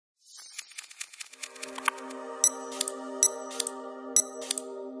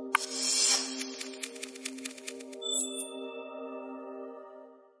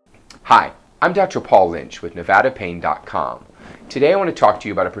Hi, I'm Dr. Paul Lynch with NevadaPain.com. Today I want to talk to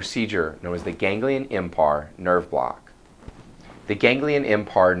you about a procedure known as the Ganglion Impar nerve block. The Ganglion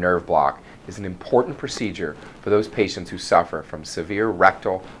Impar nerve block is an important procedure for those patients who suffer from severe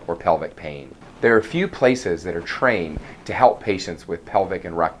rectal or pelvic pain. There are a few places that are trained to help patients with pelvic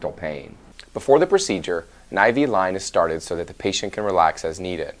and rectal pain. Before the procedure, an IV line is started so that the patient can relax as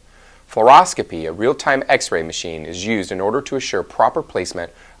needed. Fluoroscopy, a real-time X-ray machine, is used in order to assure proper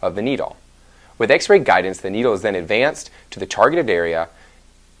placement of the needle. With X-ray guidance, the needle is then advanced to the targeted area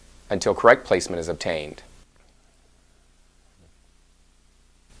until correct placement is obtained.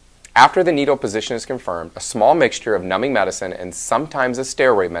 After the needle position is confirmed, a small mixture of numbing medicine and sometimes a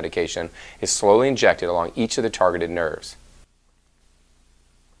steroid medication is slowly injected along each of the targeted nerves.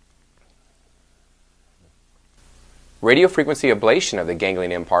 Radiofrequency ablation of the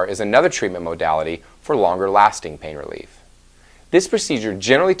ganglion impar is another treatment modality for longer lasting pain relief. This procedure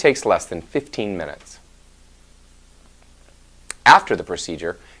generally takes less than 15 minutes. After the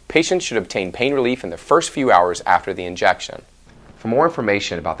procedure, patients should obtain pain relief in the first few hours after the injection. For more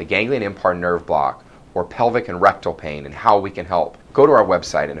information about the ganglion impar nerve block or pelvic and rectal pain and how we can help, go to our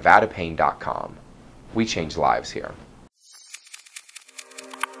website at NevadaPain.com. We change lives here.